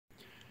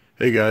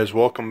Hey guys,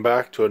 welcome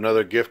back to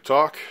another gift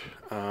talk.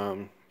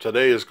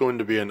 Today is going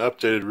to be an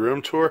updated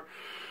room tour.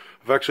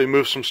 I've actually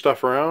moved some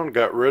stuff around,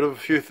 got rid of a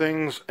few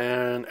things,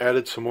 and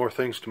added some more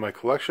things to my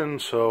collection.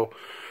 So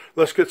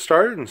let's get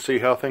started and see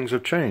how things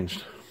have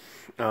changed.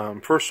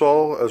 First of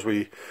all, as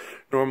we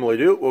normally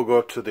do, we'll go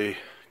up to the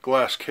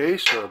glass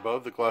case, or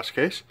above the glass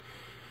case.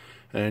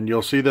 And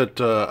you'll see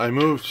that I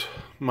moved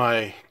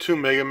my two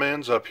Mega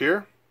Mans up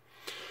here.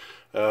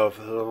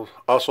 They'll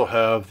also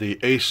have the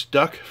Ace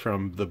Duck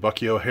from the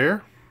Bucky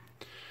O'Hare,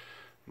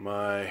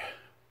 my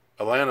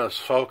Atlantis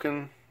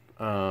Falcon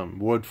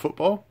wood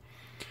football,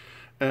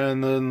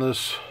 and then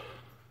this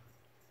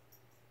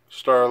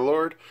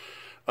Star-Lord.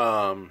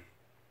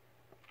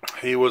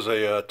 He was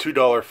a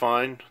 $2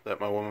 find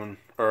that my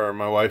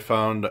wife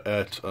found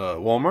at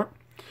Walmart.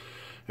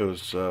 It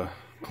was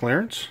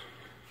clearance.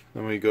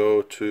 Then we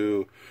go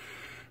to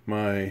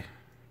my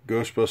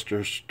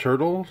Ghostbusters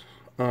Turtle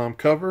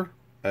cover.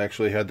 I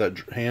actually had that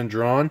hand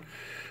drawn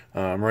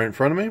right in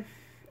front of me.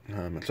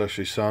 It's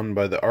actually signed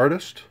by the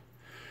artist.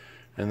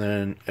 And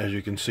then, as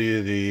you can see,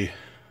 the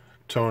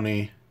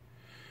Tony...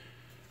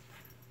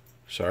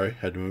 Sorry,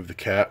 had to move the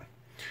cat.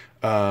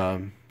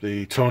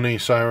 The Tony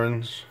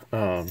Sirens,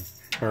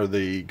 or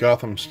the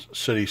Gotham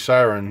City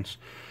Sirens,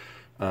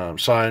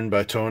 signed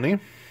by Tony.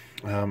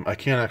 I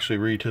can't actually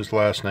read his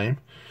last name.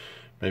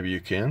 Maybe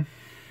you can.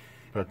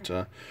 But...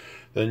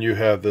 then you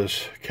have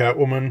this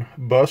Catwoman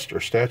bust or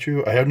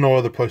statue. I had no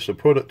other place to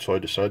put it, so I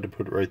decided to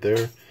put it right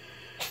there.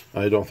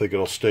 I don't think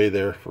it'll stay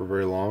there for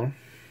very long.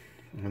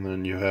 And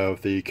then you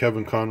have the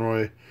Kevin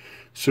Conroy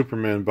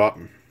Superman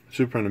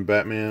and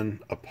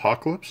Batman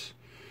Apocalypse.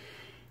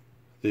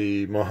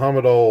 The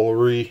Muhammad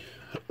Ali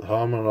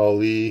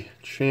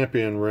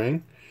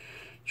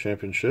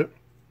Championship.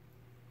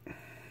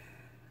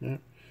 Yeah.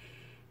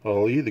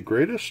 Ali the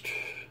Greatest.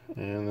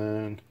 And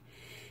then,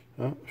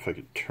 oh, if I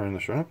could turn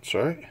this around,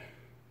 sorry.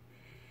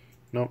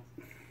 Nope.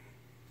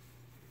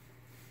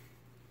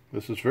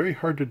 This is very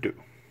hard to do.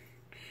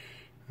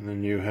 And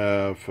then you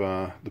have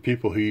the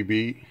people who you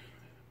beat.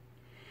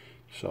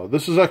 So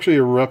this is actually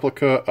a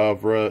replica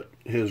of what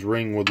his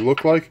ring would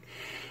look like.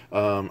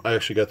 I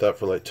actually got that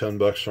for like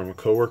 $10 from a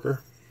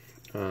coworker.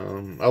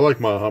 I like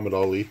Muhammad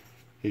Ali.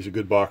 He's a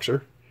good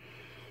boxer.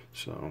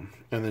 So,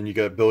 and then you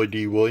got Billy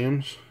D.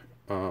 Williams,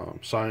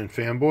 signed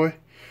fanboy.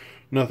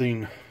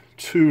 Nothing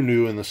too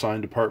new in the sign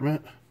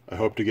department. I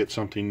hope to get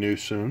something new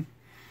soon.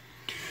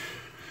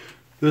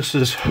 This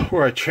is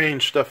where I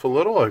changed stuff a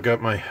little. I've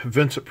got my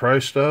Vincent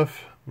Price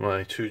stuff,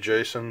 my two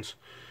Jasons,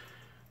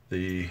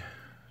 the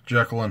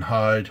Jekyll and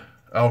Hyde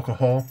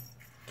alcohol,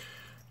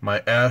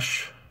 my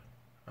Ash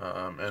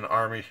and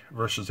Army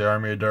versus the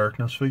Army of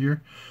Darkness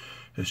figure,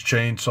 his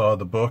chainsaw,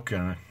 the book,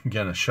 and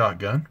again a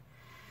shotgun,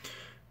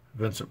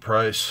 Vincent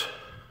Price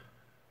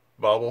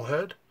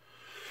bobblehead,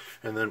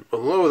 and then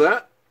below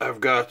that I've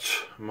got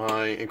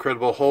my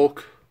Incredible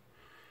Hulk,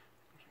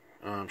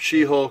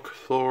 She-Hulk,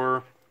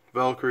 Thor,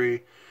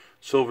 Valkyrie,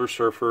 Silver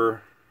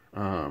Surfer,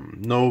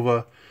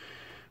 Nova,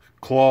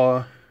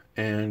 Claw,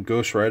 and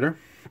Ghost Rider.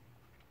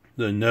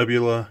 The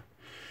Nebula,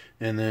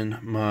 and then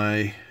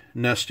my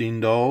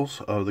nesting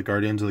dolls of the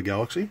Guardians of the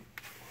Galaxy.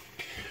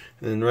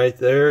 And then right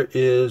there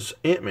is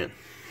Ant-Man.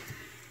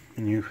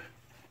 And you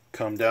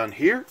come down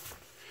here,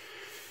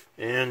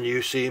 and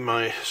you see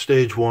my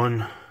Stage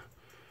 1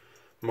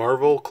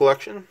 Marvel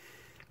collection.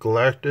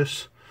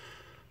 Galactus,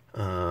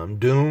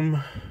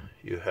 Doom,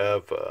 you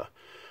have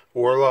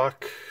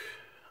Warlock,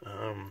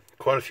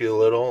 quite a few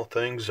little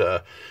things,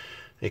 the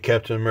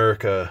Captain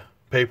America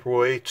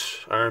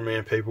paperweights, Iron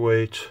Man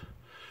paperweights,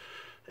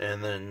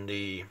 and then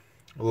the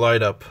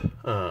light up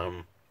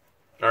Iron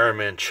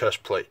Man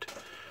chest plate.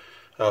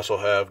 I also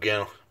have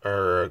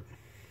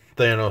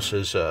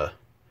Thanos'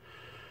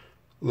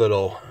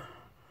 little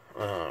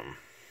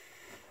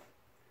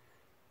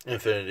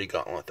Infinity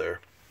Gauntlet there.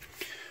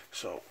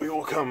 So we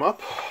will come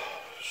up.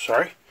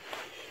 Sorry.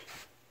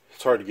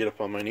 It's hard to get up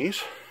on my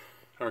knees.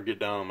 Or get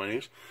down on my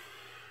knees.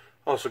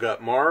 Also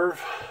got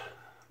Marv,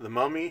 the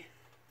Mummy.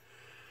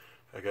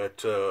 I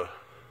got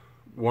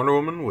Wonder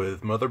Woman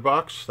with Mother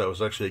Box. That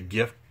was actually a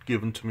gift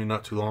given to me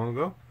not too long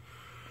ago.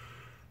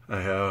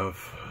 I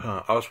have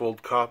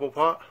Oswald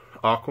Cobblepot,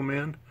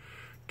 Aquaman,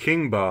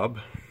 King Bob,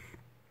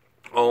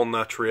 All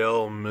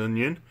Natural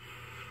Minion,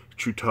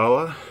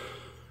 Chutala,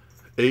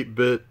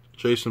 8-bit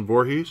Jason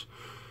Voorhees,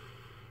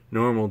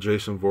 normal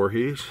Jason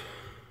Voorhees,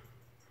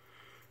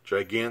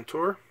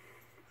 Gigantor.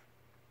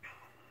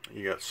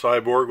 You got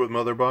Cyborg with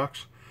Mother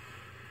Box,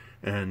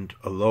 and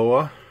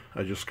Aloha.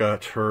 I just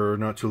got her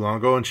not too long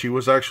ago, and she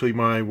was actually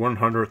my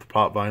 100th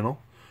pop vinyl.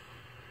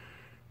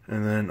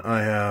 And then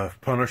I have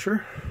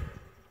Punisher,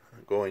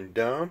 going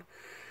down,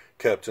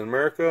 Captain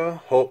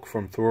America, Hulk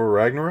from Thor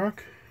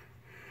Ragnarok,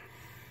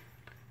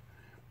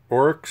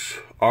 Oryx,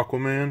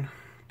 Aquaman,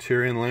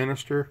 Tyrion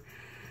Lannister,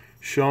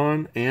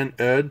 Shawn and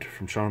Ed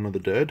from Shaun of the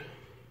Dead.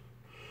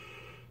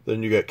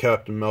 Then you got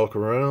Captain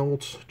Malcolm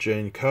Reynolds,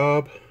 Jane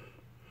Cobb,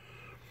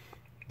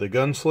 the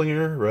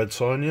Gunslinger, Red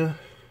Sonja,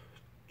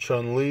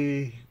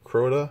 Chun-Li,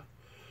 Crota,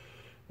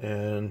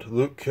 and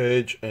Luke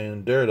Cage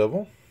and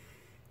Daredevil.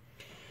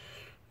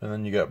 And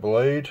then you got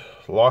Blade,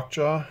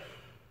 Lockjaw,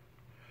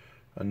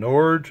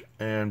 Nord,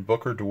 and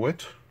Booker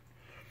DeWitt.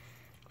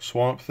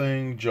 Swamp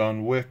Thing,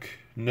 John Wick,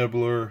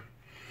 Nibbler,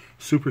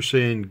 Super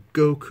Saiyan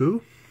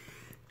Goku,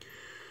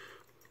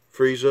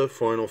 Frieza,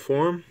 Final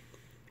Form,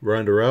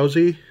 Ronda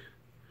Rousey,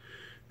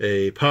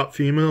 a pop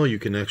female. You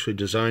can actually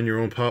design your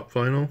own pop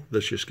vinyl.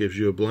 This just gives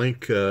you a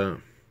blank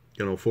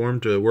form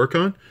to work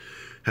on.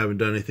 Haven't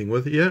done anything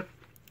with it yet.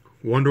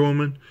 Wonder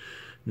Woman,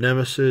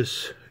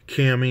 Nemesis,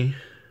 Cammy,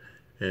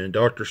 and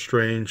Doctor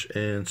Strange,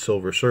 and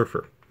Silver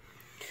Surfer.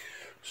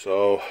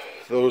 So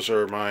those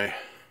are my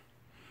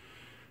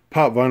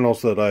pop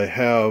vinyls that I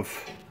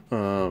have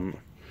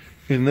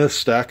in this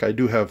stack. I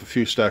do have a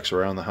few stacks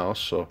around the house,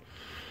 so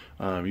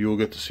you will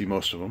get to see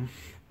most of them.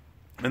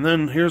 And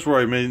then here's where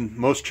I made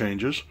most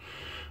changes.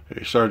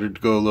 I started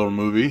to go a little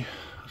movie.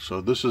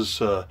 So this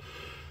is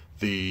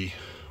the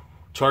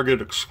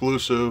Target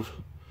exclusive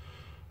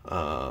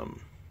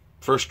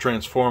first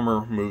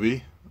Transformer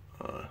movie.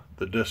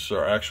 The discs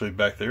are actually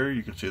back there.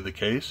 You can see the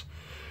case.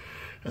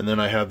 And then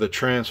I have the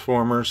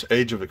Transformers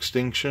Age of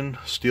Extinction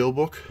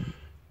Steelbook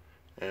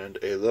and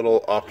a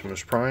little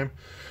Optimus Prime.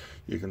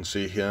 You can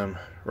see him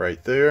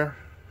right there.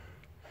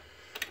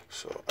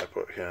 So I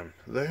put him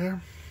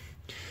there.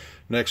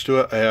 Next to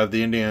it I have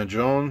the Indiana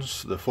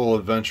Jones, the Full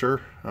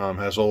Adventure.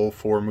 Has all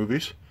 4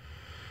 movies.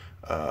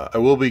 I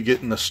will be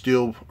getting the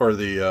steel or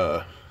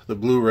the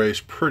Blu-rays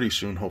pretty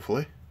soon,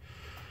 hopefully.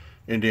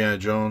 Indiana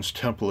Jones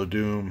Temple of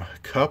Doom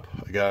cup.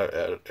 I got it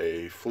at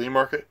a flea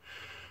market.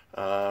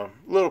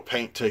 Little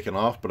paint taken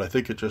off, but I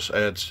think it just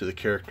adds to the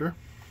character.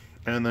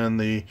 And then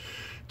the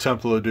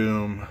Temple of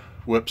Doom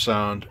whip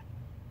sound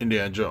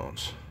Indiana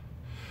Jones.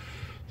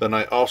 Then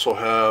I also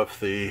have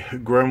the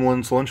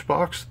Gremlins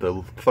lunchbox.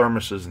 The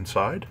thermos is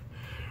inside.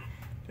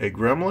 A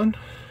gremlin,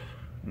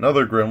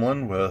 another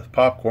gremlin with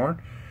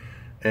popcorn,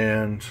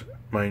 and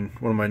one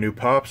of my new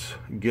pops,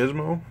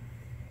 Gizmo.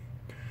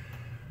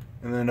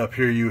 And then up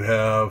here you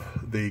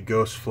have the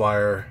Ghost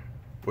Flyer,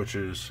 which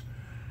is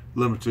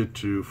limited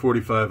to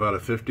 45 out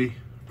of 50.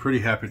 Pretty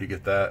happy to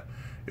get that.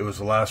 It was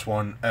the last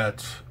one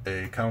at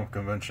a comic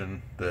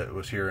convention that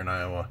was here in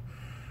Iowa.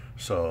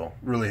 So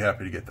really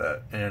happy to get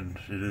that. And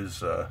it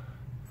is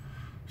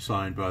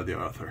signed by the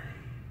author,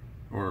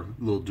 or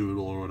little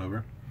doodle or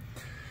whatever.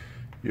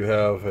 You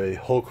have a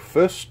Hulk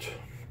Fist,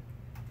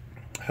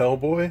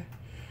 Hellboy,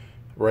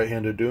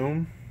 Right-Handed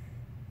Doom,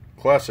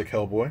 Classic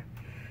Hellboy,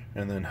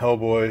 and then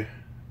Hellboy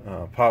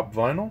pop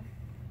vinyl.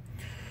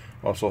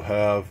 Also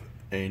have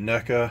a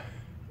NECA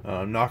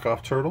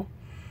knockoff turtle,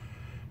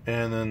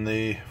 and then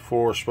the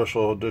 4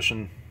 special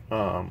edition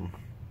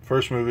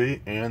first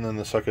movie, and then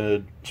the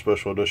second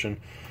special edition,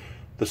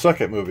 the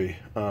second movie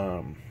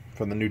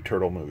from the new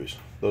Turtle movies.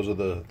 Those are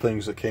the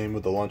things that came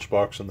with the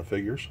lunchbox and the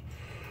figures.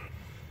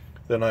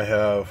 Then I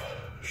have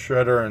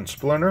Shredder and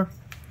Splinter,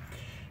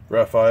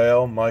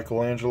 Raphael,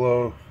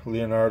 Michelangelo,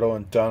 Leonardo,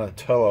 and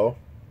Donatello.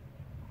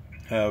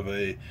 Have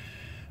a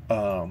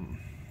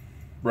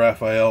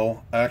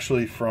Raphael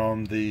actually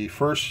from the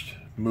first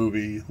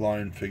movie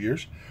line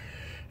figures.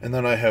 And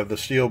then I have the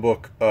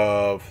steelbook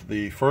of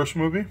the first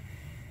movie,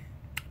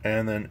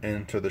 and then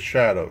Into the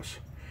Shadows,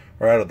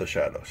 or Out of the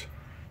Shadows.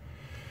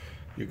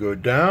 You go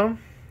down,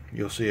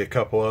 you'll see a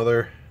couple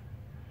other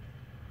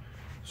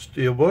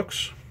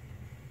steelbooks.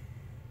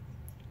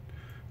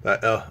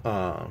 That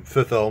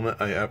Fifth Element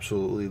I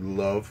absolutely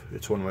love.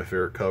 It's one of my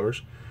favorite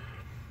covers.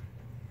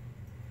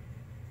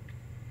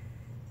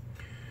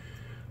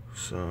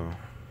 So,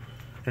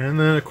 and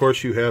then of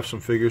course you have some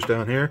figures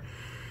down here.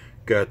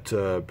 Got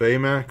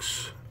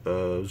Baymax,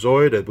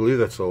 Zoid, I believe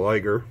that's a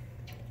Liger.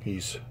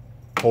 He's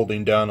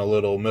holding down a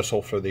little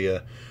missile for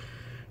the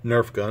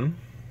Nerf gun.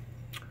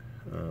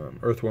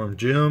 Earthworm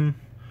Jim.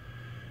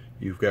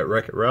 You've got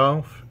Wreck-It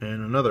Ralph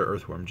and another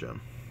Earthworm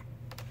Jim.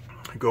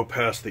 Go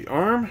past the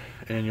arm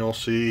and you'll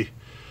see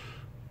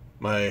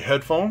my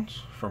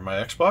headphones from my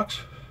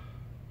Xbox.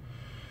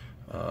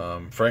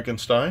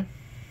 Frankenstein.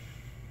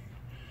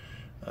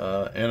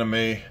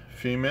 Anime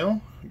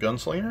female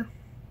gunslinger.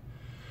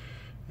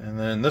 And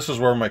then this is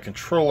where my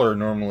controller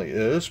normally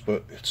is,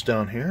 but it's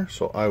down here,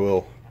 so I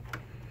will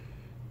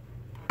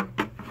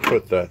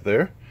put that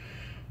there.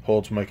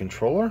 Holds my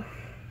controller.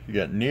 You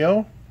got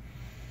Neo,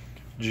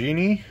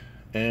 Genie,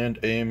 and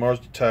a Mars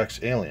Attacks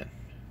alien.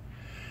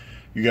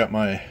 You got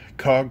my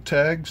COG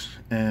tags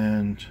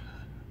and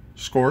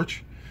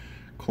Scorch,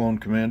 Clone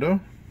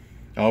Commando,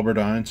 Albert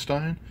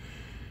Einstein,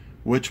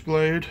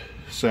 Witchblade,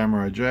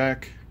 Samurai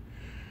Jack,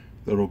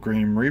 Little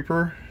Green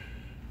Reaper,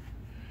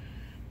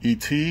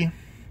 E.T.,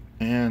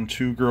 and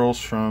 2 girls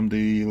from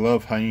the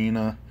Love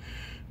Hyena,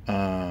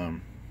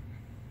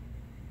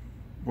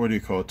 what do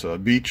you call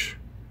it, Beach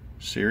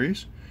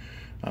series.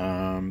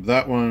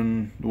 That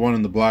one, the one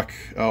in the black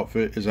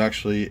outfit, is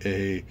actually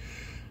a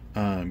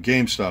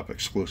GameStop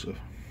exclusive.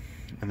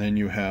 And then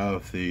you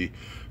have the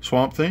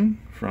Swamp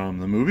Thing from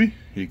the movie,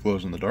 he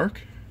glows in the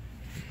dark.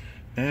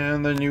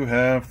 And then you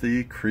have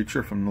the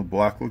creature from the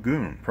Black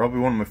Lagoon, probably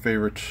one of my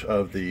favorites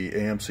of the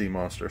AMC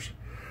monsters.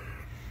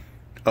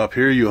 Up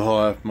here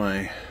you'll have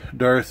my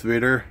Darth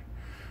Vader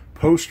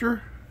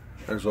poster.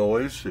 As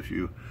always, if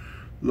you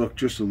look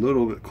just a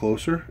little bit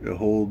closer, it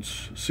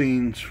holds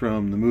scenes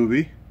from the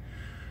movie.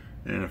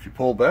 And if you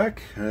pull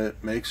back,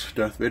 it makes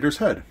Darth Vader's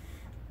head.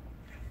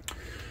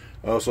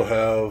 I also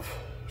have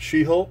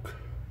She-Hulk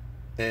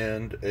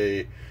and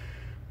a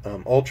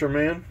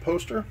Ultraman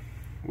poster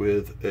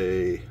with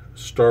a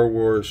Star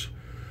Wars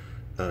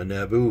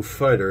Naboo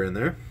fighter in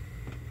there.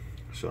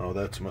 So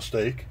that's a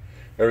mistake.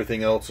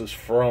 Everything else is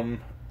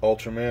from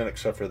Ultraman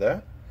except for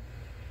that.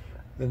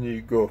 Then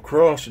you go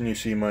across and you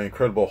see my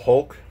Incredible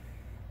Hulk.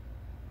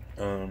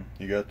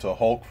 You got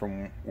Hulk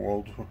from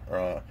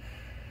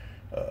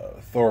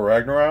Thor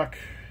Ragnarok.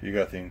 You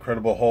got the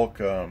Incredible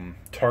Hulk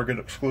Target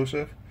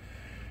exclusive.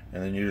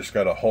 And then you just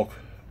got a Hulk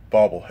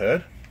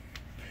bobblehead.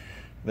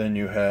 Then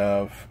you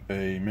have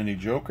a mini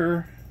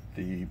Joker,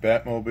 the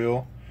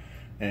Batmobile,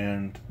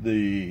 and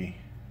the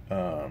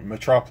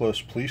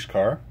Metropolis police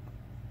car,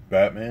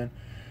 Batman,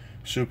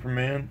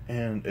 Superman,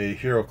 and a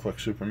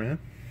HeroClix Superman.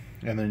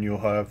 And then you'll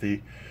have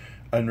the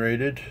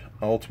unrated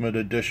Ultimate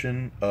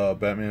Edition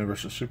Batman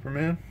vs.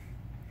 Superman,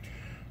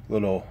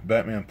 little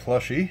Batman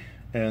plushie,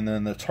 and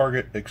then the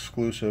Target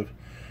exclusive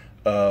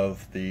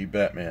of the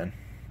Batman.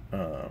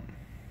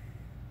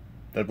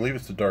 I believe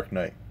it's the Dark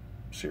Knight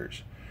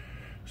series.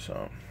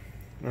 So,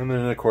 and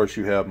then of course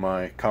you have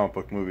my comic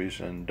book movies,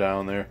 and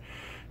down there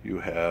you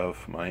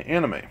have my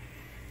anime.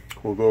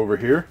 We'll go over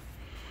here,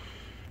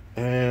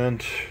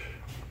 and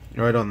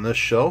right on this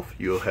shelf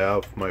you'll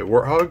have my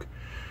Warthog,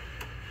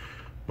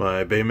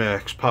 my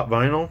Baymax pop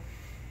vinyl,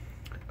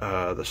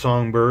 the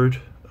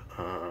Songbird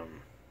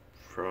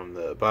from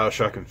the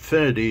Bioshock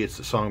Infinity. It's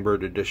the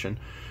Songbird edition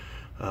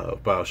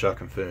of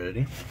Bioshock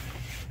Infinity.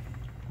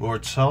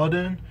 Lord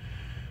Saladin,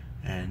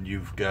 and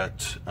you've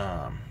got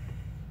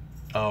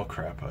oh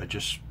crap, I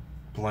just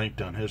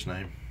blanked on his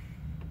name.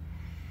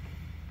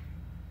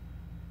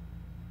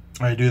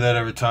 I do that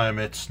every time.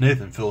 It's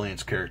Nathan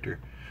Fillion's character.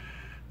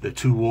 The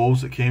two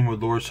wolves that came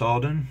with Lord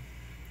Saladin.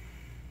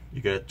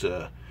 You got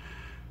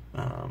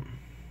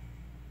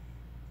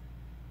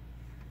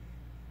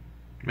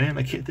man,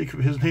 I can't think of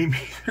his name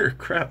either.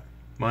 Crap,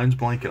 mine's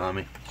blanking on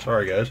me.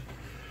 Sorry guys.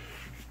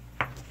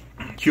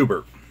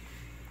 Hubert.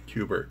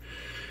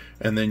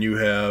 And then you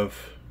have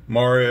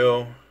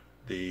Mario,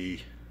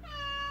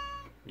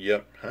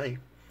 yep, hi.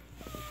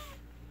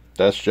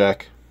 That's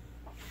Jack.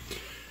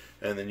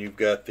 And then you've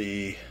got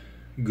the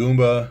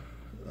Goomba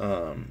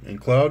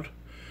and Cloud,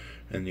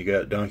 and you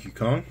got Donkey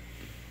Kong.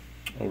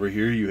 Over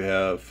here you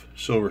have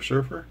Silver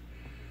Surfer,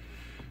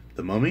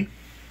 the Mummy,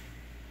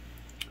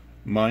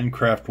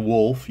 Minecraft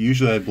Wolf.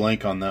 Usually I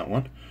blank on that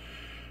one.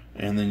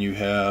 And then you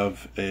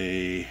have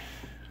a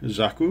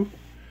Zaku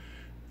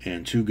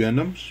and two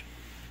Gundams,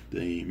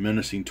 the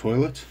Menacing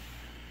Toilet,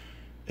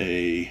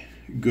 a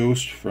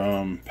Ghost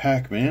from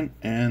Pac-Man,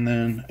 and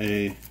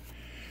then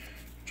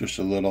just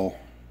a little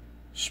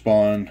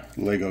Spawn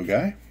Lego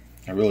guy.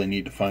 I really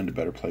need to find a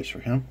better place for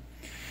him.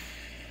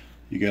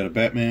 You got a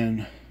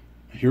Batman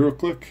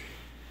HeroClix,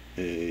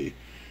 a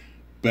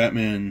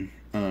Batman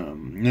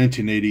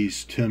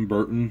 1980s Tim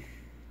Burton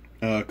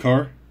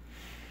car,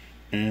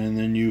 and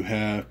then you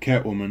have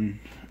Catwoman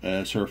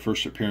as her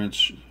first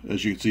appearance.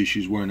 As you can see,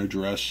 she's wearing a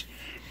dress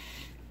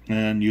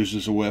and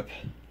uses a whip.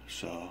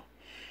 So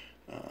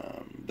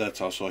that's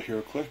also a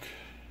HeroClix.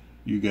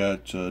 You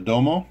got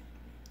Domo.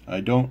 I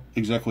don't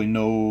exactly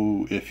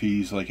know if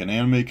he's like an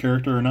anime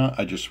character or not.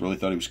 I just really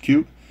thought he was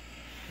cute.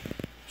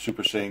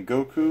 Super Saiyan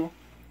Goku,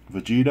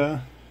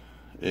 Vegeta,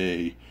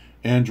 a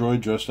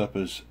android dressed up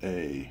as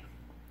a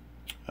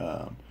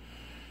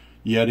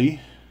Yeti.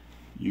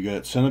 You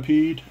got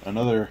Centipede,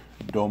 another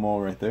Domo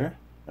right there.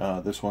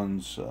 This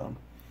one's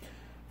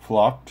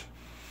flocked.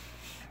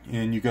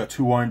 And you got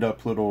two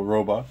wind-up little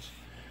robots.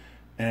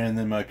 And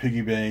then my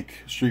piggy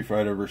bank Street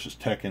Fighter versus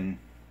Tekken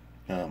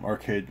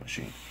arcade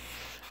machine.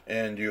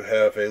 And you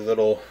have a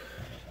little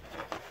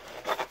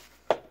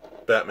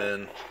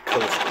Batman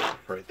coaster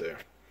right there.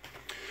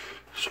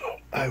 So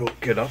I will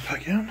get up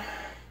again.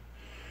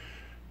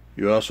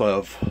 You also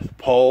have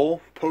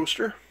Paul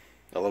poster.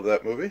 I love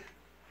that movie.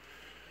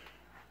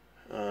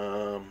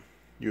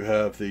 You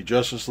have the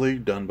Justice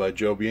League done by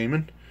Joe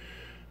Bieman.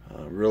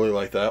 Really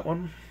like that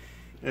one.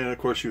 And of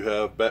course you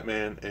have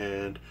Batman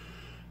and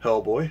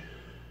Hellboy,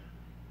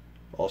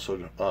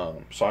 also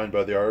signed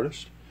by the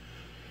artist.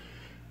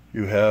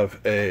 You have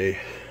a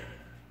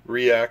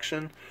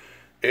Reaction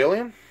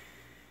Alien,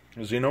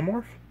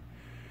 Xenomorph.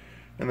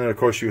 And then of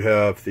course you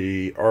have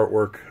the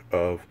artwork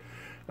of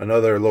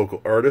another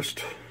local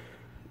artist,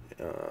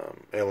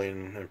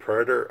 Alien and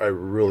Predator. I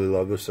really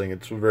love this thing.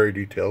 It's very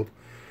detailed.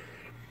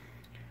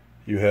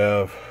 You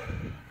have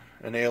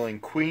an Alien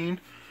Queen,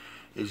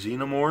 a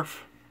Xenomorph.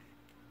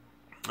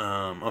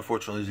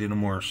 Unfortunately,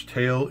 Xenomorph's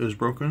tail is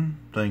broken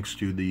thanks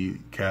to the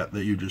cat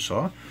that you just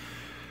saw.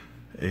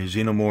 A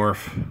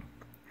Xenomorph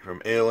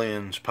from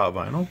Aliens pop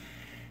vinyl.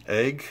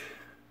 Egg,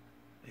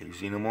 a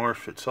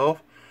Xenomorph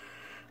itself.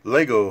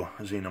 Lego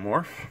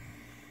Xenomorph.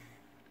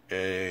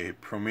 A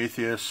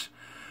Prometheus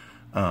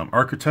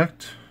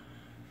Architect.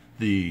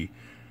 the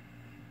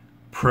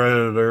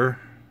Predator,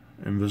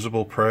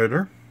 Invisible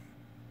Predator,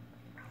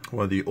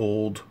 one of the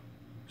old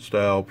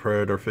style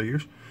Predator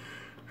figures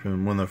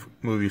from when the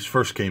movies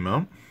first came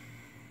out.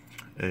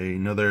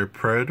 Another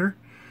Predator,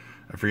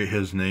 I forget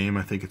his name,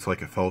 I think it's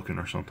like a falcon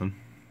or something.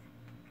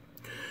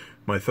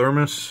 My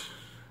thermos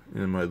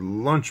and my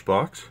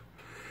lunchbox.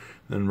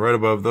 Then right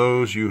above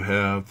those you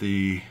have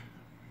the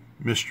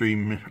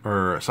mystery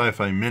or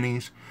sci-fi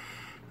minis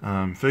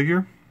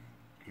figure.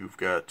 You've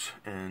got,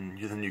 and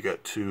then you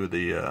got two of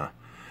the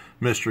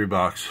mystery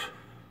box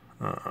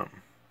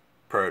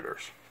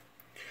Predators.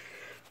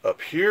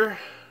 Up here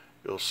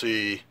you'll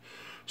see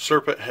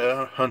Serpent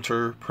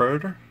Hunter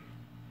Predator.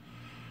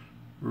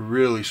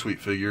 Really sweet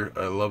figure.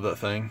 I love that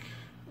thing.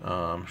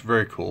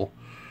 Very cool.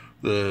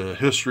 The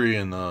history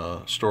and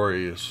the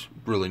story is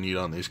really neat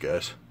on these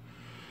guys.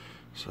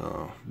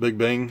 So, Big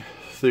Bang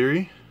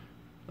Theory.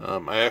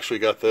 I actually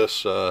got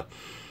this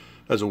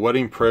as a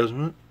wedding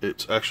present.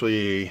 It's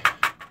actually a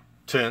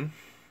tin.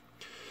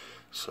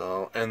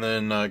 So, and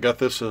then I got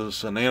this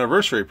as an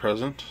anniversary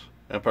present.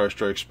 Empire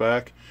Strikes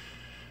Back.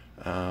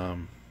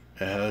 It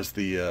has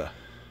the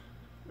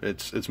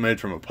it's made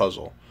from a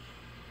puzzle.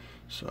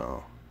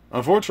 So,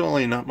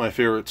 unfortunately, not my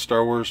favorite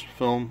Star Wars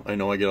film. I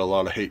know I get a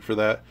lot of hate for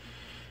that,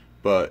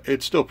 but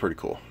it's still pretty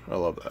cool. I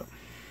love that.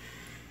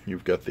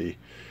 You've got the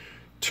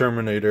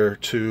Terminator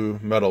 2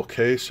 metal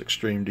case,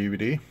 Extreme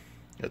DVD.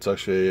 It's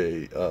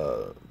actually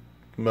a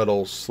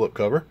metal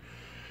slipcover.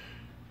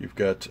 You've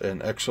got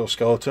an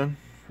exoskeleton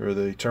for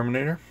the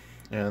Terminator,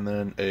 and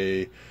then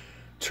a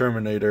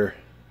Terminator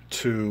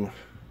 2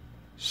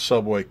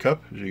 Subway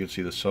cup. As you can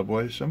see, the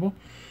Subway symbol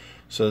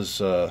it says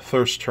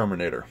Thirst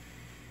Terminator.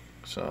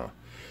 So,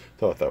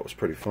 thought that was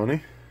pretty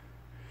funny.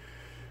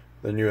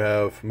 Then you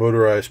have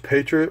Motorized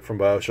Patriot from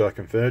BioShock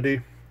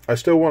Infinity. I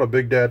still want a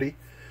Big Daddy,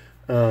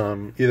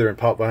 either in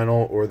pop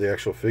vinyl or the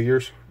actual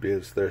figures,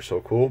 because they're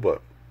so cool,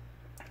 but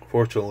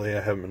fortunately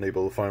I haven't been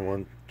able to find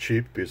one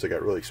cheap because they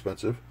got really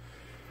expensive.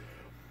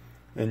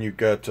 Then you've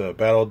got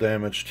Battle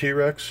Damaged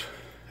T-Rex,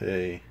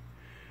 a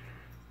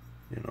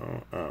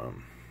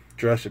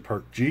Jurassic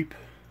Park Jeep,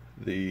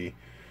 the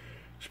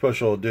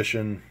special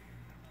edition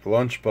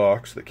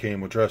lunchbox that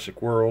came with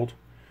Jurassic World,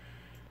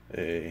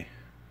 a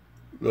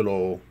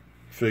little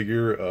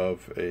figure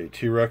of a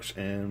T-Rex,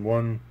 and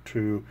 1,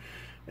 2,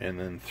 and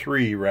then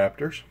 3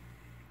 raptors.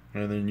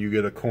 And then you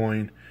get a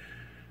coin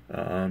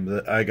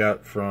that I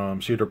got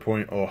from Cedar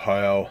Point,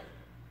 Ohio,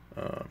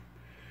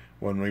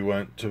 when we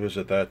went to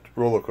visit that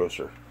roller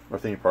coaster, or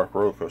theme park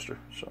roller coaster.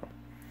 So,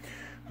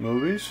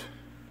 movies,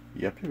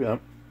 yep.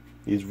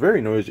 He's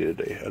very noisy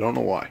today. I don't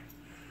know why.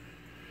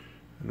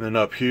 And then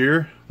up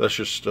here, that's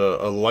just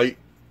a light.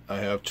 I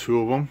have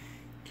 2 of them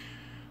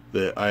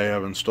that I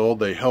have installed.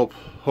 They help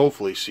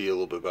hopefully see a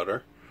little bit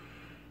better.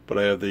 But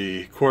I have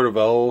the Court of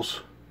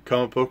Owls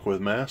comic book with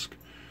mask,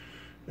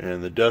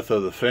 and the Death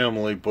of the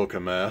Family book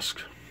of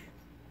mask.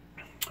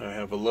 I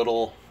have a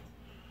little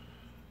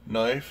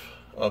knife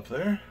up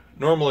there.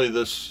 Normally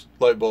this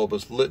light bulb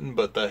is lit,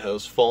 but that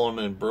has fallen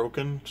and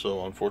broken,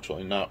 so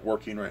unfortunately not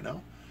working right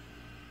now.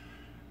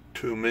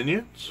 2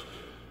 Minions.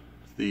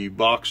 The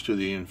box to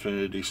the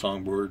Infinity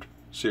Songbird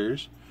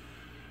series.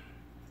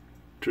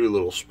 2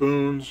 little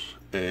spoons.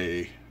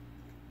 A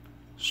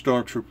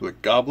Stormtrooper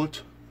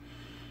goblet.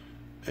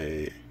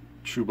 A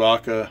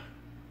Chewbacca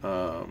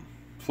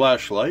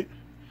flashlight.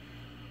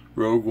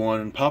 Rogue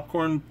One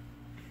popcorn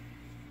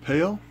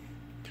pail.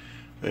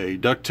 A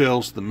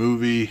DuckTales the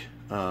movie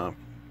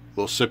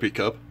little sippy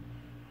cup.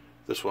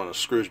 This one is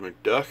Scrooge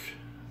McDuck.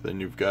 Then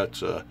you've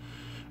got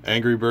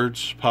Angry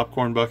Birds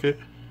popcorn bucket.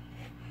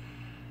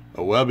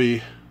 A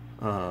Webby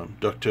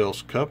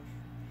DuckTales cup.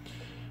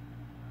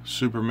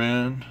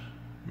 Superman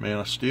Man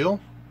of Steel.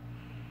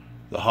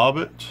 The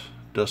Hobbit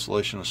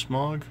Desolation of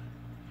Smog.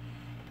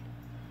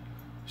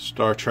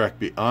 Star Trek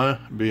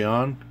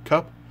Beyond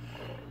cup.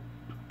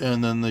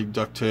 And then the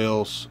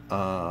DuckTales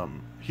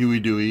Huey,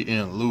 Dewey,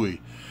 and Louie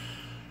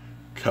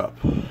cup.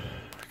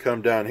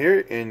 Come down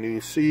here and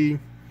you see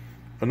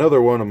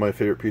another one of my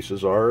favorite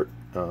pieces of art,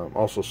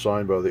 also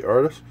signed by the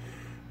artist,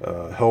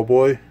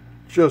 Hellboy.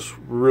 Just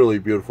really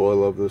beautiful. I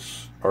love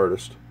this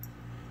artist.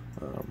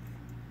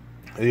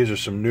 These are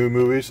some new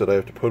movies that I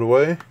have to put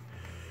away.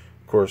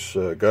 Of course,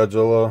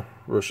 Godzilla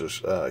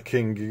versus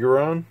King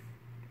Ghidorah,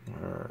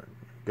 or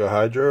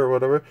Gahydra or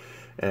whatever,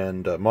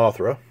 and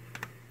Mothra.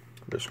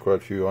 There's quite a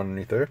few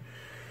underneath there.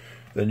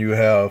 Then you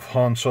have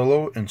Han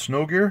Solo in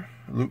Snow Gear,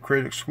 Loot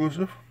Crate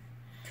exclusive.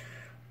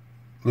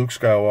 Luke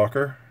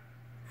Skywalker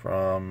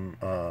from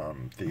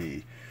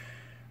the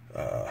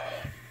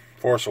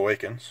Force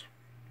Awakens.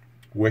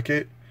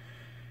 Wicket.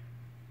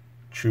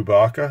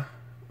 Chewbacca.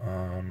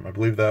 I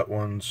believe that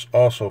one's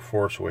also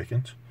Force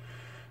Awakens,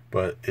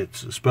 but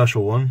it's a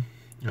special one.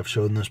 I've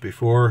shown this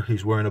before.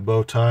 He's wearing a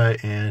bow tie,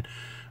 and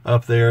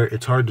up there,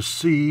 it's hard to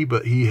see,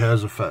 but he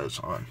has a fez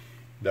on.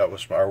 That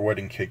was our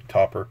wedding cake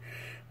topper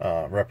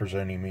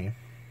representing me.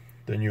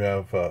 Then you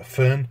have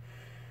Finn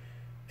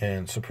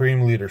and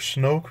Supreme Leader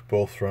Snoke,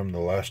 both from The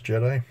Last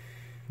Jedi.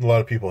 A lot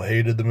of people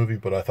hated the movie,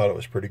 but I thought it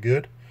was pretty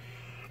good.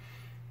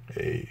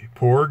 a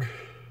Porg,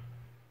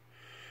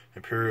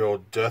 Imperial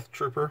Death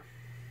Trooper,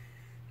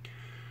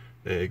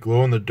 a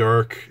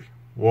glow-in-the-dark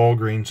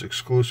Walgreens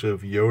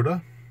exclusive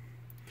Yoda,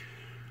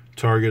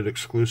 Target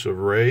exclusive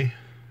Rey,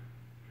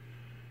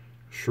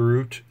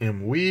 Shrute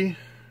MWee,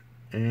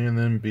 and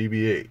then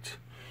BB-8.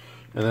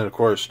 And then, of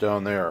course,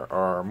 down there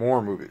are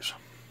more movies.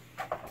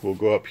 We'll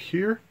go up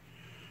here,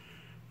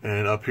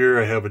 and up here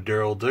I have a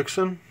Daryl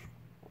Dixon.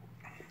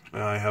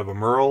 I have a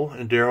Merle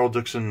and Daryl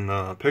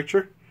Dixon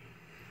picture.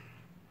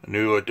 A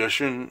new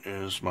addition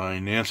is my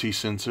Nancy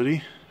Sin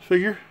City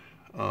figure,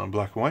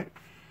 black and white.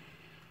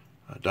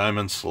 A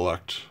Diamond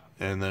Select,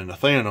 and then a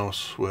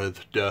Thanos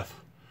with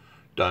Death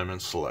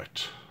Diamond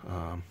Select.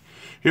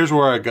 Here's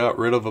where I got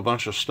rid of a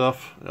bunch of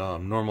stuff.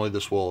 Normally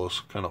this wall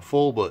is kind of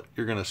full, but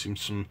you're going to see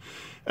some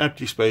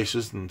empty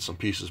spaces and some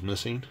pieces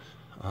missing.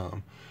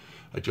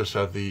 I just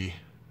have the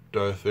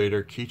Darth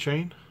Vader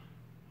keychain,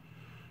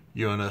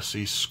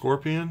 UNSC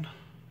Scorpion,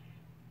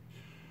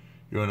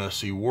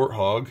 UNSC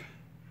Warthog,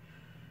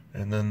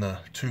 and then the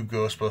two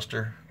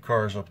Ghostbuster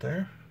cars up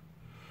there,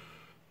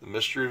 the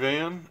Mystery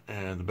Van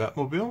and the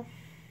Batmobile,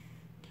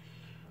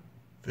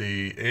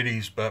 the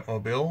 80s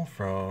Batmobile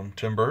from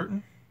Tim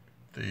Burton,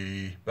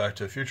 the Back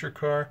to the Future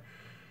car,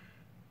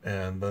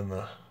 and then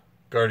the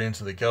Guardians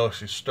of the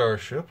Galaxy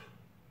Starship,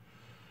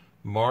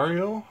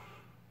 Mario,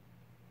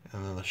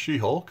 and then the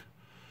She-Hulk,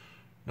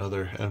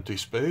 another empty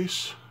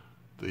space,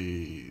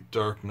 the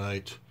Dark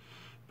Knight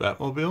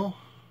Batmobile,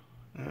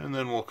 and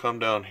then we'll come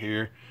down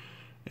here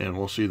and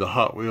we'll see the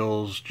Hot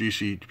Wheels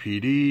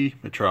GCPD,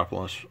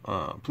 Metropolis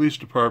Police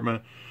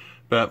Department,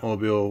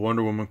 Batmobile,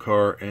 Wonder Woman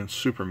car, and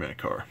Superman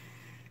car.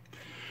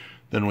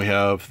 Then we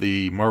have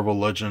the Marvel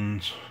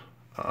Legends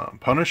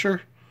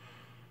Punisher,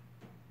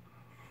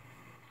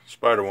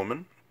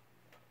 Spider-Woman,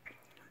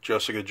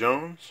 Jessica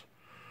Jones,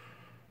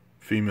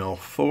 female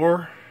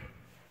Thor,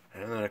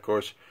 and then of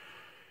course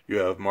you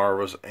have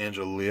Marvel's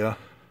Angelia.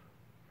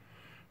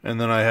 And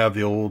then I have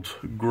the old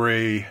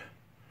gray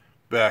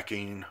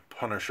backing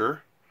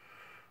Punisher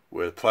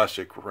with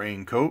plastic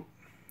raincoat.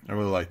 I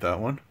really like that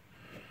one.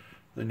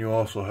 Then you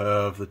also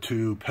have the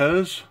two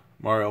Pez,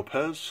 Mario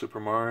Pez, Super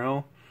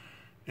Mario,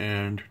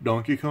 and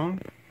Donkey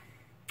Kong.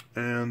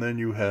 And then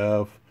you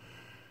have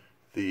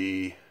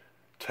the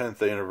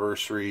 10th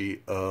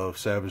anniversary of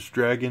Savage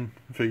Dragon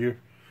figure,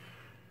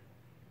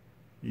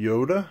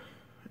 Yoda,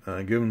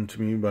 given to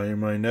me by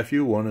my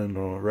nephew, won in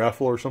a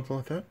raffle or something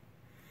like that.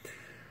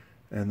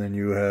 And then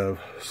you have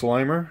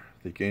Slimer,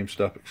 the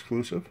GameStop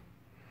exclusive.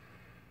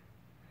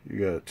 You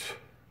got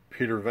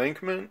Peter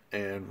Venkman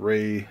and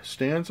Ray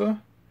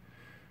Stanza,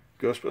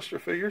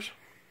 Ghostbuster figures.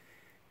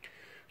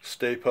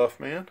 Stay Puft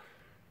Man.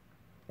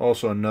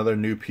 Also another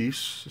new piece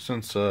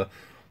since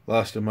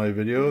last in my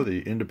video,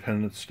 the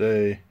Independence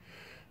Day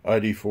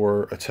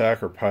ID4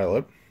 Attacker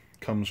Pilot.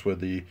 Comes with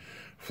the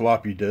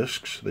floppy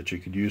disks that you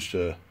could use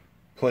to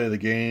play the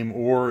game,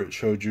 or it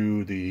showed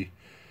you the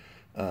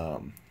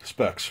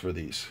specs for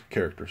these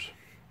characters.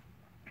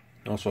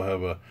 Also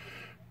have a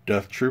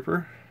Death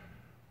Trooper,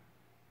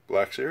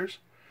 Black Series,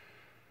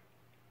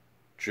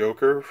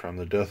 Joker from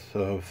the Death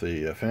of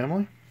the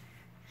Family,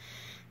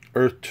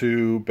 Earth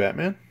 2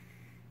 Batman,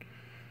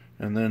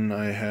 and then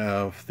I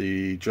have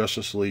the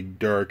Justice League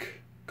Dark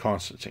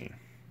Constantine.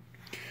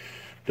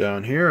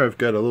 Down here I've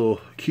got a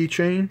little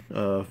keychain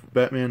of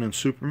Batman and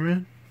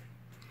Superman,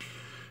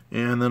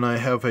 and then I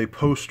have a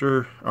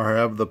poster, or I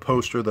have the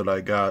poster that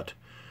I got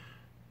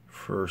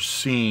for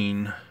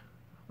seeing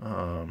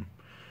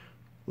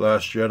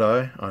Last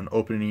Jedi on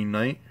opening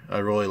night. I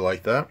really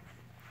like that.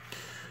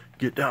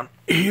 Get down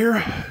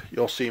here,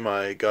 you'll see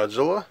my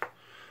Godzilla,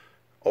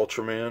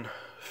 Ultraman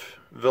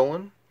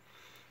villain,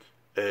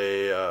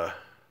 a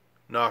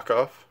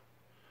knockoff,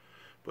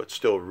 but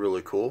still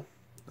really cool.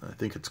 I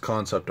think it's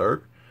concept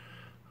art.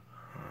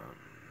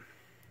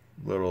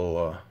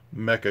 Little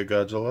Mecha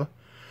Godzilla.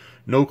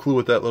 No clue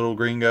what that little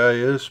green guy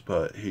is,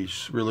 but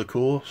he's really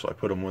cool, so I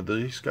put him with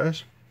these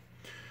guys.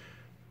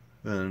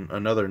 Then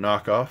another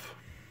knockoff,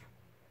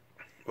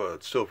 but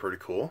it's still pretty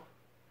cool.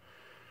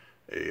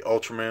 A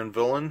Ultraman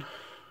villain,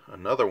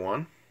 another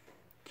one.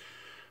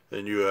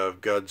 Then you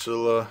have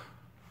Godzilla,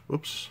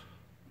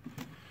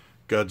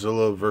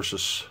 Godzilla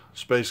versus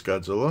Space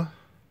Godzilla.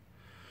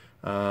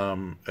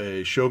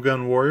 A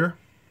Shogun Warrior,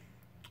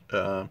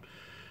 a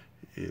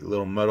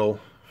little metal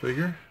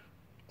figure,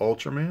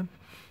 Ultraman,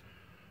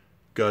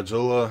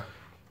 Godzilla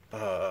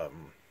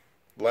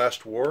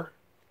Last War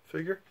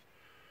figure,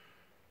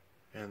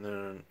 and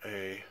then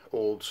a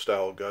old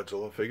style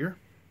Godzilla figure.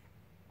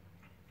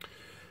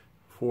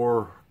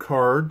 4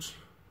 cards,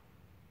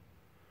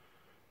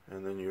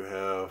 and then you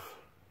have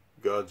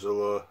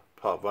Godzilla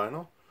pop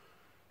vinyl,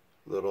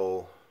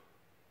 little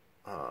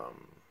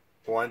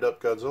wind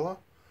up Godzilla,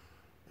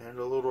 and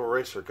a little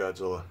racer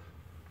Godzilla.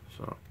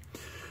 So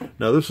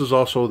now this is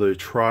also the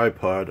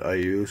tripod I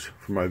use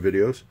for my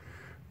videos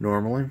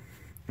normally.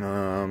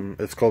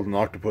 It's called an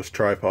octopus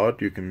tripod.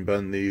 You can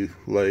bend the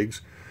legs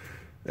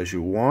as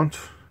you want,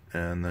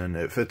 and then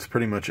it fits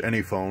pretty much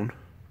any phone.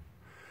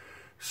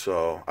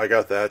 So I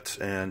got that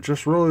and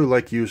just really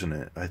like using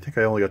it. I think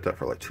I only got that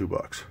for like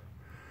 $2.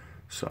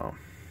 So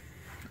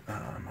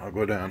I'll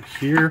go down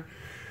here,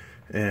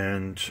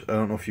 and I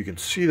don't know if you can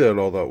see that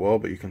all that well,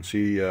 but you can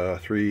see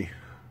 2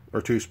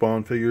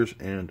 Spawn figures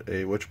and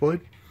a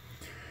Witchblade.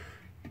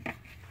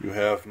 You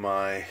have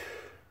my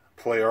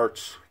Play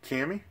Arts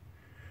Cammy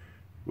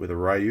with a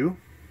Ryu.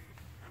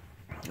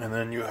 And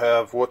then you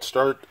have what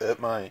start at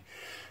my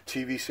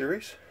TV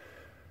series.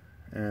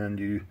 And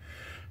you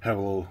have a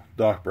little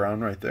Doc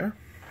Brown right there.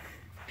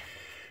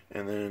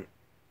 And then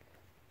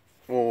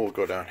we'll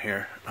go down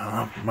here.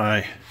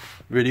 My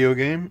video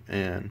game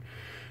and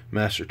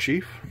Master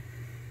Chief.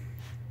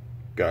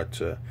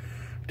 Got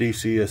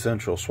DC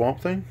Essential Swamp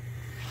Thing.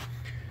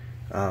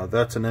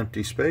 That's an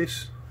empty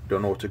space.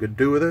 Don't know what to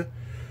do with it.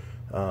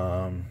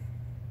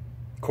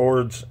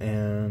 Cords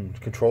and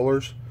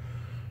controllers.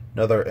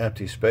 Another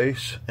empty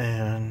space,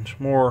 and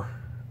more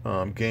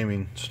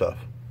gaming stuff.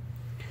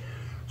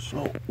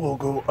 So we'll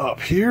go up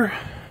here,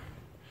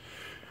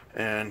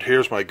 and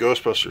here's my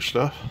Ghostbuster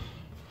stuff.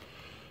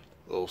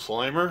 Little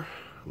Slimer,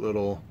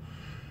 little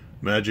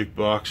Magic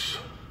Box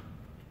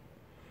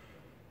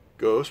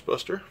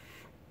Ghostbuster,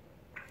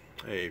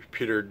 a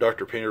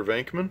Dr. Peter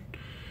Venkman,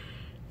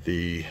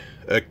 the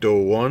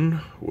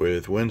Ecto-1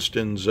 with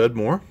Winston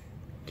Zedmore,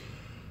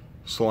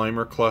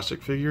 Slimer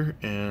classic figure,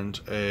 and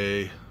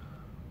a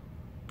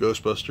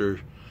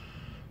Ghostbuster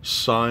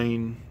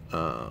sign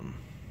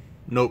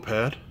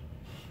notepad.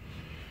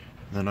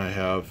 Then I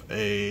have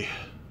a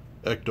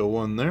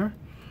Ecto-1 there,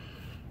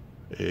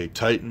 a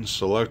Titan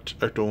Select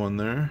Ecto-1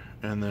 there,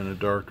 and then a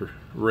Dark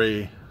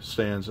Ray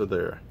Stanza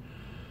there.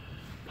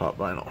 Pop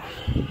vinyl.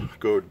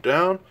 Go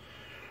down.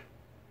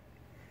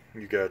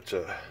 You got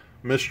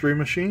Mystery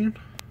Machine,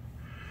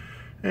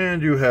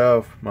 and you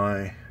have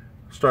my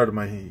start of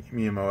my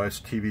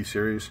MeMOS TV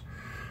series.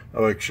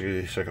 I'll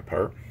actually second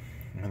part.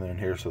 And then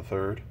here's the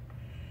third.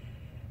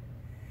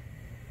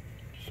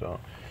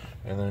 So,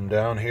 and then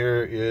down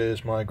here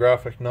is my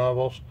graphic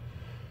novels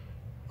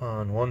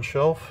on one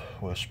shelf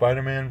with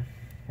Spider-Man,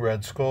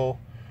 Red Skull,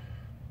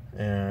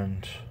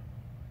 and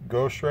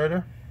Ghost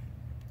Rider,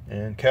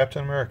 and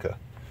Captain America.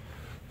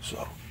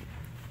 So,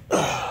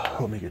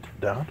 let me get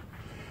down.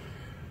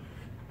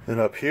 Then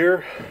up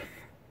here,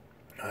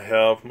 I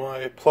have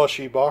my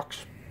plushie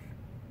box,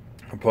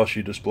 a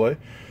plushie display,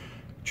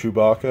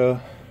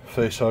 Chewbacca,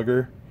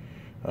 Facehugger,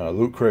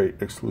 Loot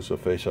Crate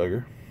exclusive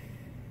Facehugger,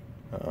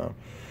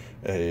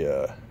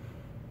 a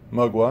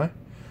Mogwai,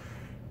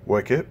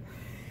 Wicket,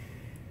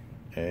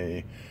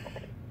 a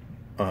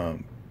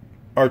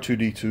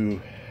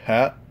R2-D2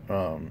 hat,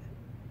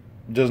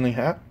 Disney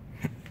hat,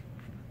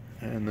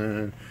 and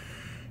then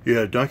you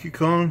have Donkey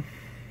Kong,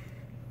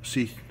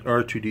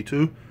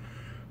 R2-D2,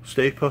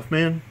 Stay Puft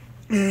Man,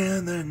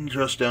 and then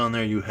just down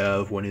there you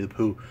have Winnie the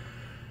Pooh,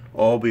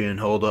 all being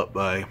held up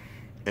by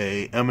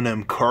a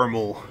M&M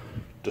caramel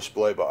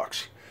display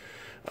box.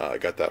 I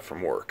got that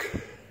from work.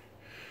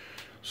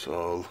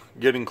 So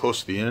getting close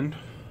to the end,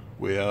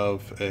 we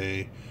have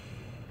a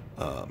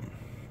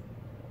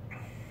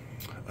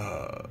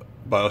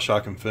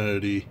Bioshock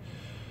Infinity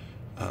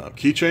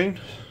keychain,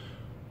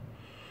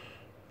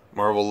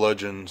 Marvel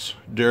Legends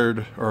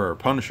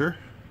Punisher,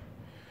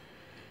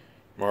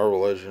 Marvel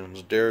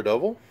Legends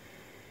Daredevil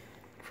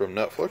from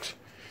Netflix,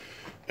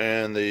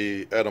 and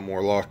the Adam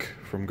Warlock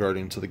from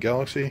Guardians of the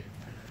Galaxy.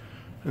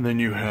 And then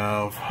you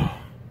have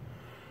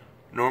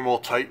normal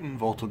Titan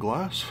Volta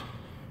Glass,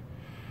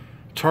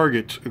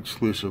 Target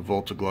exclusive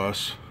Volta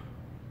Glass,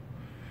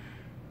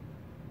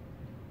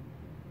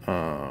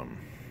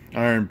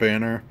 Iron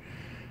Banner,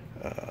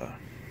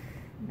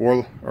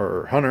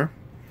 Hunter,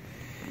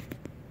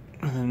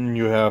 and then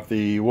you have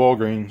the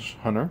Walgreens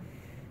Hunter,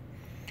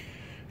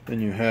 then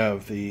you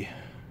have the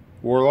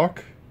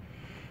Warlock,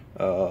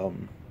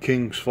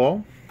 King's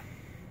Fall,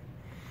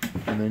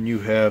 and then you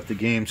have the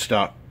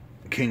GameStop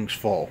King's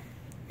Fall.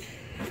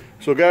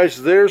 So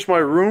guys, there's my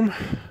room.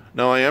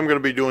 Now I am going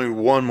to be doing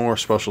one more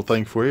special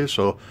thing for you,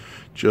 so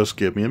just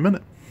give me a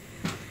minute.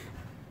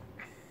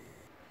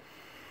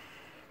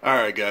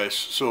 Alright guys,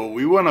 so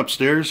we went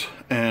upstairs,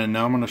 and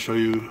now I'm going to show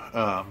you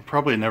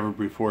probably a never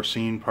before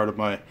seen part of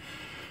my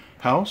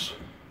house.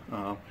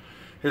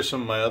 Here's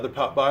some of my other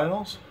pop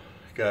vinyls.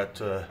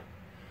 Got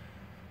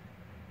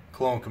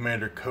Clone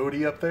Commander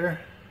Cody up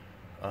there,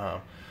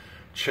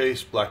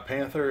 Chase Black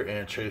Panther,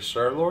 and Chase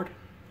Star-Lord.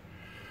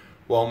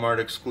 Walmart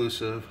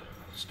exclusive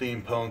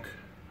Steampunk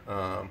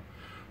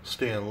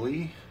Stan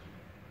Lee,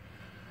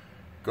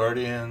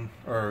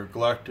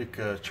 Galactic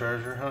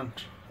Treasure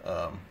Hunt,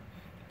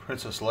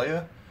 Princess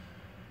Leia,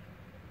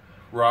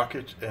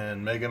 Rocket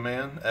and Mega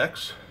Man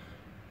X,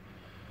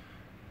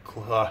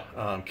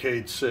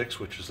 Cade 6,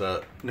 which is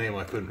that name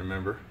I couldn't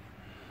remember,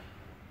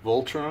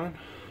 Voltron,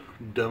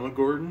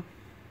 Demogorgon,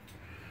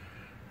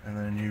 and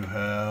then you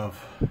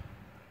have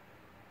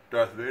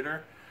Darth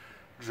Vader,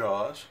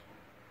 Jaws,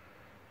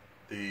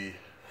 the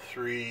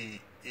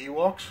 3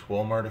 Ewoks,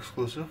 Walmart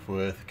exclusive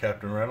with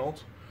Captain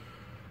Reynolds,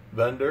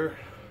 Vendor,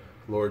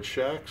 Lord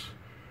Shax,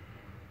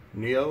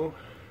 Neo,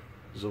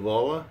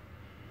 Zavala,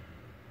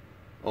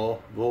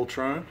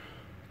 Voltron,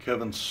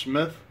 Kevin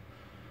Smith,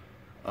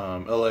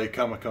 LA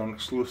Comic Con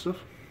exclusive,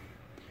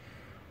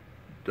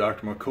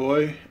 Dr.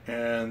 McCoy,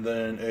 and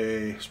then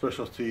a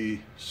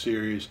specialty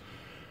series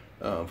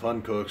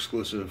Funko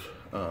exclusive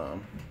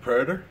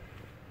Predator.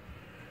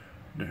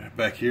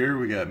 Back here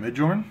we got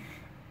Midjourn,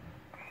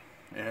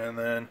 and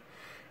then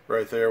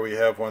right there we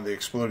have one of the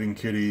Exploding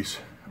Kitties,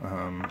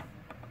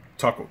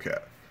 Taco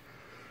Cat.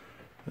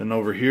 And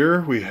over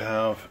here we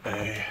have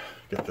a,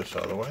 get this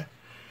out of the way,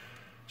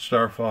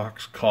 Star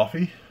Fox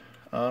coffee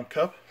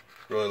cup.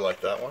 Really like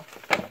that one.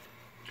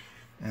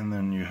 And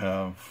then you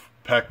have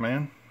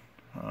Pac-Man,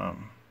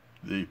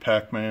 the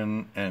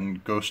Pac-Man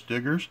and Ghost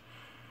Diggers,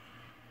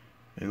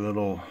 a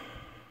little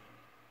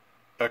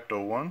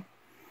Ecto one.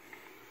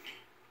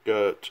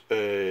 Got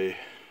a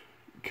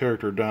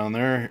character down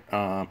there,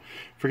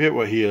 forget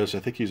what he is, I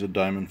think he's a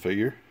diamond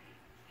figure.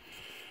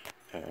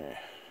 A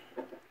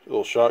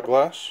little shot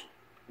glass.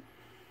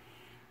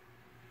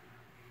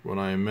 When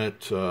I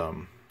met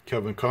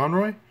Kevin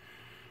Conroy,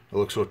 I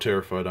looked so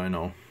terrified, I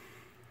know.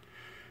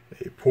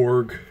 A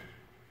Porg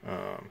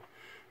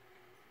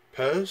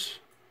Pez,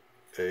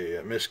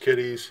 a Miss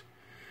Kitties,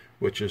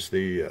 which is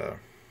the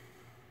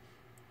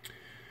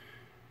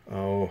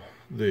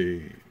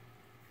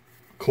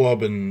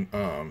club in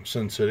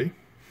Sin City.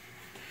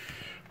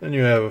 Then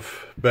you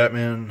have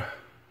Batman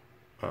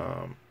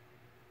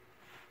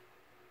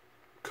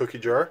cookie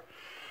jar,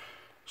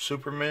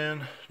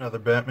 Superman, another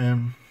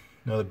Batman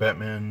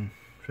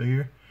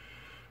figure,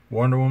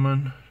 Wonder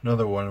Woman,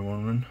 another Wonder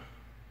Woman,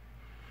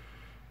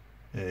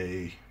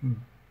 a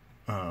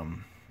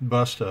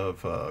bust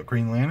of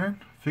Green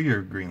Lantern, figure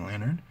of Green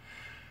Lantern,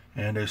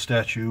 and a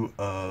statue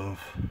of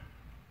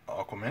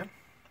Aquaman.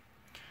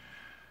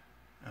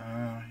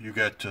 You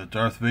got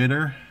Darth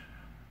Vader,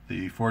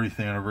 the 40th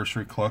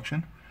anniversary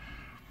collection,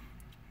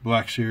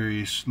 Black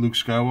Series Luke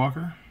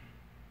Skywalker,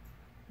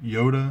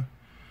 Yoda,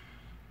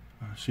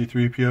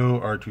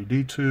 C-3PO,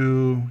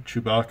 R2-D2,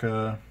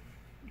 Chewbacca,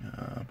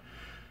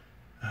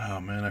 oh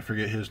man, I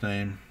forget his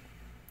name,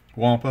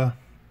 Wampa,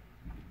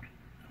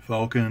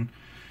 Falcon,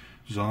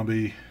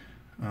 Zombie,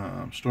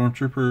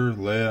 Stormtrooper,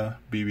 Leia,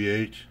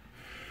 BB-8,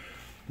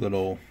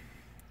 little,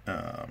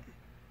 what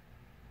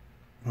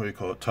do you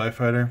call it, TIE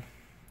Fighter.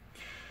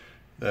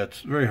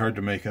 That's very hard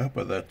to make up,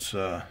 but that's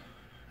a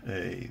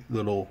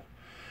little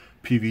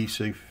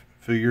PVC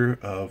figure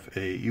of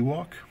a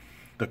Ewok,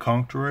 the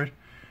Conch Droid.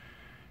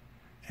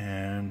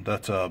 And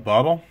that's a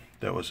bottle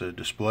that was a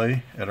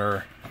display at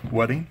our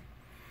wedding.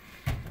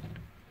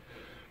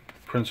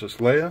 Princess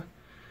Leia.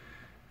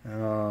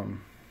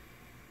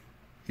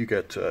 You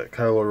got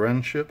Kylo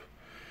Ren ship,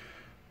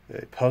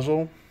 a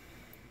puzzle,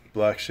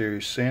 Black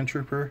Series Sand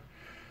Trooper,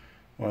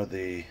 one of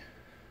the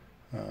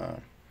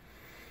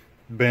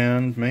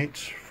band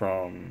mates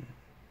from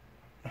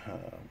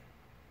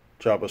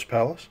Jabba's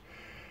palace,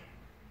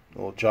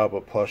 little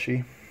Jabba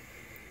plushie,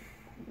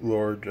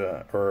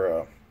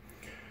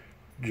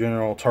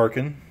 General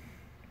Tarkin,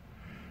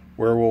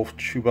 Werewolf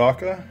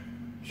Chewbacca,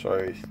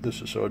 sorry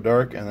this is so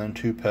dark, and then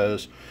two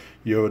Pez,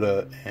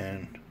 Yoda,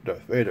 and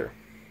Darth Vader.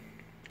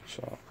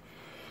 So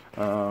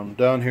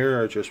down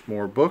here are just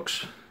more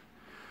books,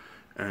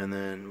 and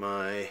then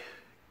my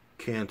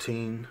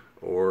canteen,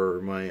 or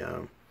my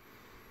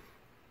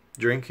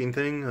drinking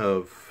thing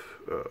of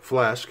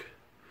flask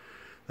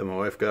that my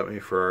wife got me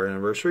for our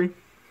anniversary.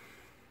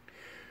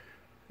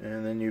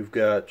 And then you've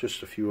got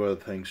just a few other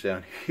things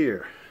down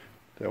here.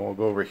 Then we'll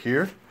go over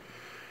here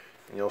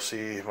and you'll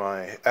see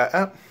my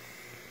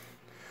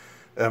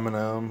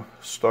M&M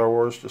Star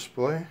Wars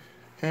display,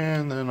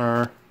 and then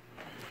our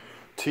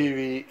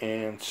TV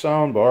and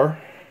sound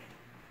bar,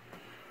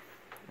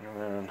 and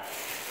then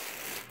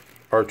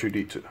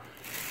R2-D2.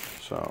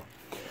 So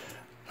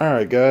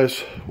alright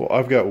guys, well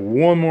I've got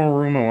one more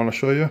room I want to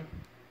show you,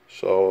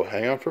 so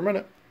hang on for a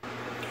minute.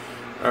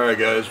 Alright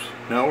guys,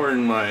 now we're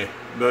in my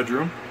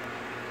bedroom,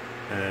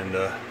 and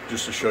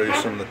just to show you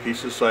some of the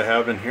pieces I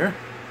have in here.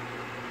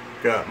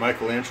 Got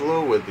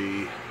Michelangelo with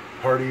the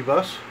party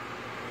bus,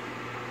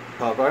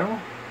 pop vinyl.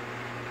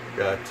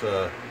 Got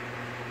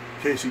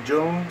Casey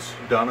Jones,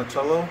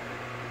 Donatello,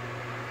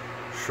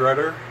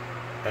 Shredder,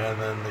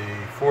 and then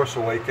the Force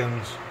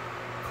Awakens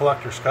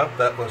collector's cup.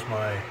 That was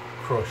my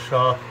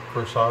corsage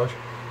for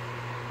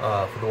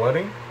the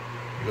wedding.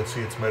 You can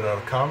see it's made out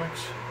of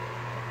comics.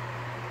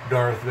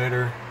 Darth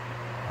Vader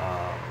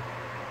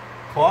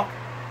clock.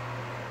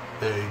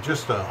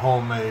 Just a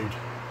homemade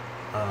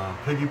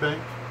piggy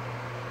bank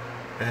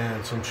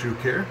and some shoe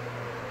care.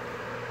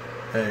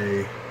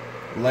 A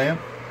lamp,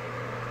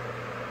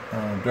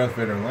 Darth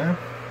Vader lamp,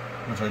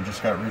 which I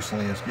just got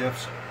recently as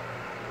gifts,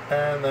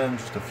 and then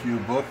just a few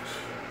books.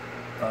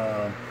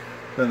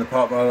 Then the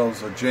pop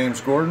bottles of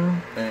James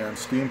Gordon and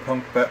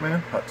Steampunk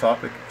Batman, Hot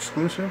Topic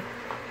exclusive.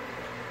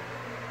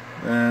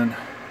 And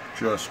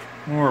just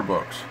more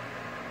books.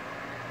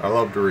 I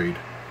love to read.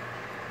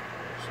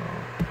 So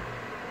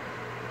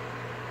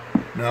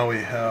now we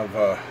have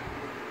a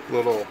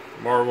little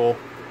Marvel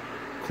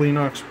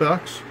Kleenex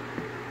box.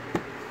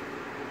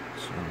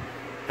 So,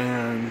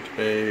 and and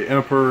a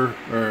Emperor,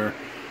 or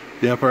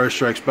the Empire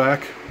Strikes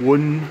Back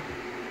wooden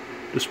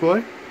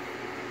display.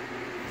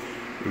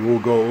 We will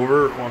go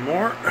over one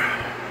more.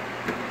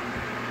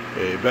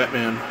 A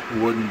Batman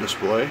wooden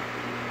display.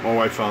 My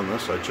wife found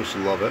this, I just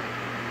love it.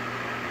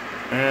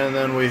 And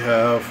then we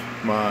have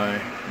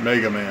my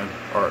Mega Man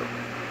art.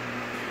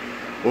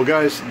 Well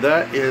guys,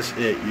 that is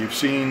it. You've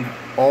seen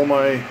all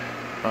my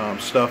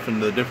stuff in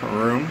the different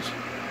rooms.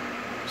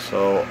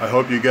 So I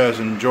hope you guys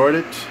enjoyed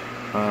it.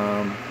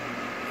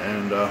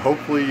 And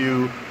hopefully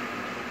you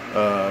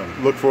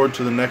look forward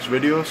to the next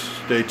videos.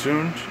 Stay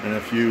tuned. And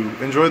if you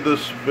enjoyed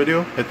this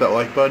video, hit that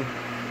like button.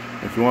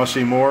 If you want to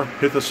see more,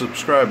 hit the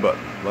subscribe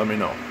button. Let me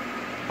know.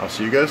 I'll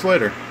see you guys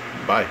later.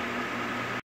 Bye.